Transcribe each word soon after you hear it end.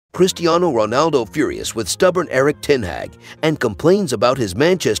Cristiano Ronaldo furious with stubborn Erik ten Hag and complains about his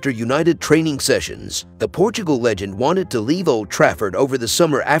Manchester United training sessions. The Portugal legend wanted to leave Old Trafford over the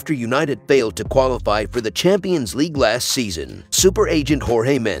summer after United failed to qualify for the Champions League last season. Super agent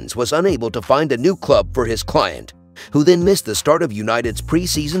Jorge Mendes was unable to find a new club for his client, who then missed the start of United's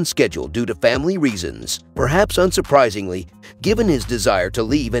pre-season schedule due to family reasons. Perhaps unsurprisingly, given his desire to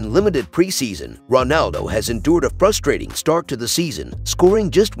leave and limited pre-season, Ronaldo has endured a frustrating start to the season,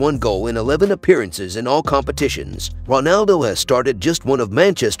 scoring just 1 goal in 11 appearances in all competitions. Ronaldo has started just one of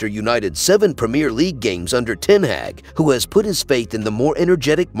Manchester United's 7 Premier League games under ten Hag, who has put his faith in the more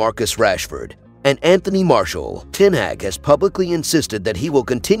energetic Marcus Rashford and Anthony Martial. Ten Hag has publicly insisted that he will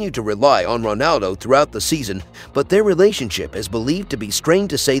continue to rely on Ronaldo throughout the season, but their relationship is believed to be strained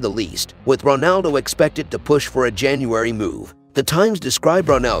to say the least, with Ronaldo expected to push for a January move. The Times describe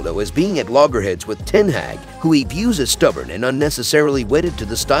Ronaldo as being at loggerheads with ten Hag, who he views as stubborn and unnecessarily wedded to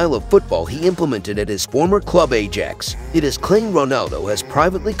the style of football he implemented at his former club Ajax. It is claimed Ronaldo has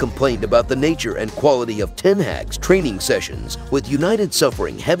privately complained about the nature and quality of ten Hag's training sessions, with United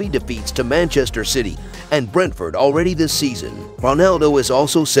suffering heavy defeats to Manchester City and Brentford already this season. Ronaldo is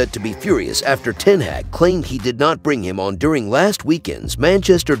also said to be furious after ten Hag claimed he did not bring him on during last weekend's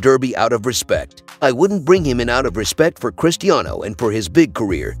Manchester derby out of respect. "I wouldn't bring him in out of respect for Cristiano and for his big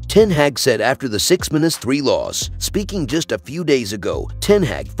career," ten Hag said after the 6-3 loss. Speaking just a few days ago, ten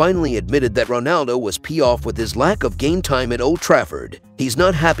Hag finally admitted that Ronaldo was pissed off with his lack of game time at Old Trafford. "He's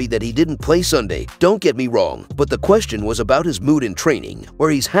not happy that he didn't play Sunday, don't get me wrong, but the question was about his mood in training, where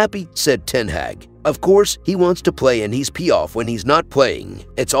he's happy," said ten Hag. "Of course, he wants to play and he's pissed off when he's not playing.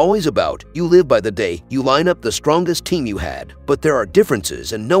 It's always about, you live by the day, you line up the strongest team you had. But there are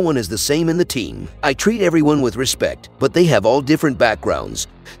differences and no one is the same in the team. I treat everyone with respect, but they have all different backgrounds.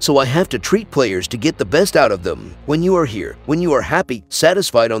 So I have to treat players to get the best out of them. When you are here, when you are happy,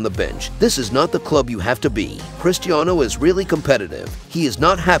 satisfied on the bench, this is not the club you have to be. Cristiano is really competitive. He is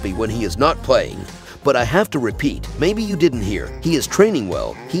not happy when he is not playing. But I have to repeat, maybe you didn't hear, he is training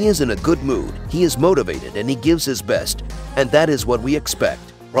well, he is in a good mood, he is motivated and he gives his best. And that is what we expect."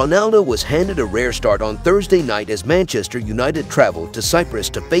 Ronaldo was handed a rare start on Thursday night as Manchester United traveled to Cyprus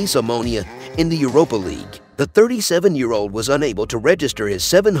to face Omonia in the Europa League. The 37-year-old was unable to register his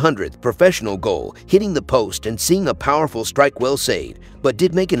 700th professional goal, hitting the post and seeing a powerful strike well saved, but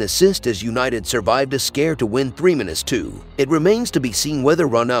did make an assist as United survived a scare to win 3-2. It remains to be seen whether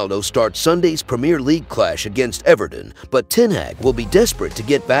Ronaldo starts Sunday's Premier League clash against Everton, but ten Hag will be desperate to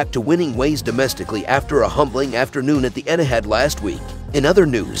get back to winning ways domestically after a humbling afternoon at the Etihad last week. In other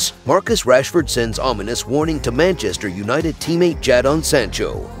news, Marcus Rashford sends ominous warning to Manchester United teammate Jadon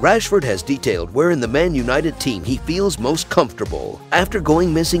Sancho. Rashford has detailed where in the Man United team he feels most comfortable. After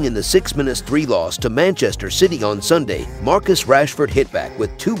going missing in the 6-3 loss to Manchester City on Sunday, Marcus Rashford hit back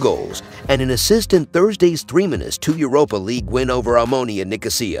with 2 goals and an assist in Thursday's 3-2 Europa League win over Omonia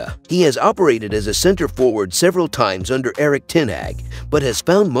Nicosia. He has operated as a center forward several times under Erik ten Hag, but has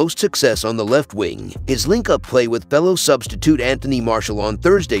found most success on the left wing. His link-up play with fellow substitute Anthony Martial on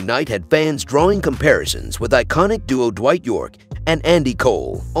Thursday night had fans drawing comparisons with iconic duo Dwight Yorke and Andy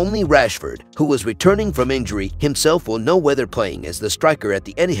Cole. Only Rashford, who was returning from injury, himself will know whether playing as the striker at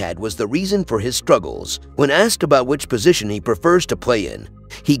the Etihad was the reason for his struggles. When asked about which position he prefers to play in,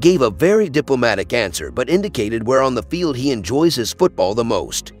 he gave a very diplomatic answer but indicated where on the field he enjoys his football the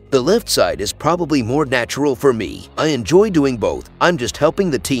most. "The left side is probably more natural for me. I enjoy doing both. I'm just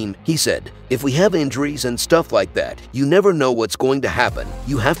helping the team," he said. "If we have injuries and stuff like that, you never know what's going to happen.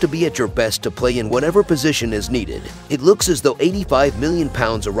 You have to be at your best to play in whatever position is needed." It looks as though £85 million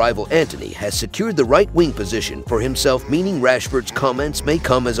arrival Antony has secured the right wing position for himself, meaning Rashford's comments may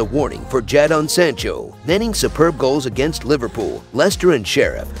come as a warning for Jadon Sancho. Netting superb goals against Liverpool, Leicester and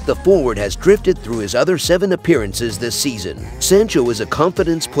Sheriff, the forward has drifted through his other 7 appearances this season. Sancho is a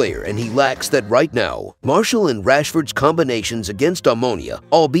confidence player and he lacks that right now. Martial and Rashford's combinations against Omonia,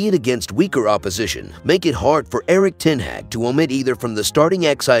 albeit against weaker opposition, make it hard for Erik ten Hag to omit either from the starting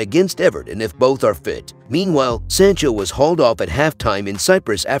XI against Everton if both are fit. Meanwhile, Sancho was hauled off at halftime in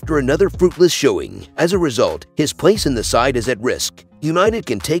Cyprus after another fruitless showing. As a result, his place in the side is at risk. United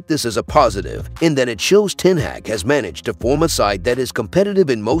can take this as a positive, in that it shows ten Hag has managed to form a side that is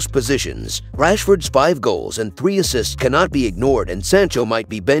competitive in most positions. Rashford's 5 goals and 3 assists cannot be ignored, and Sancho might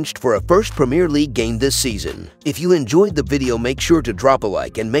be benched for a first Premier League game this season. If you enjoyed the video, make sure to drop a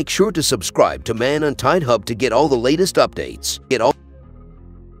like and make sure to subscribe to Man Untied Hub to get all the latest updates.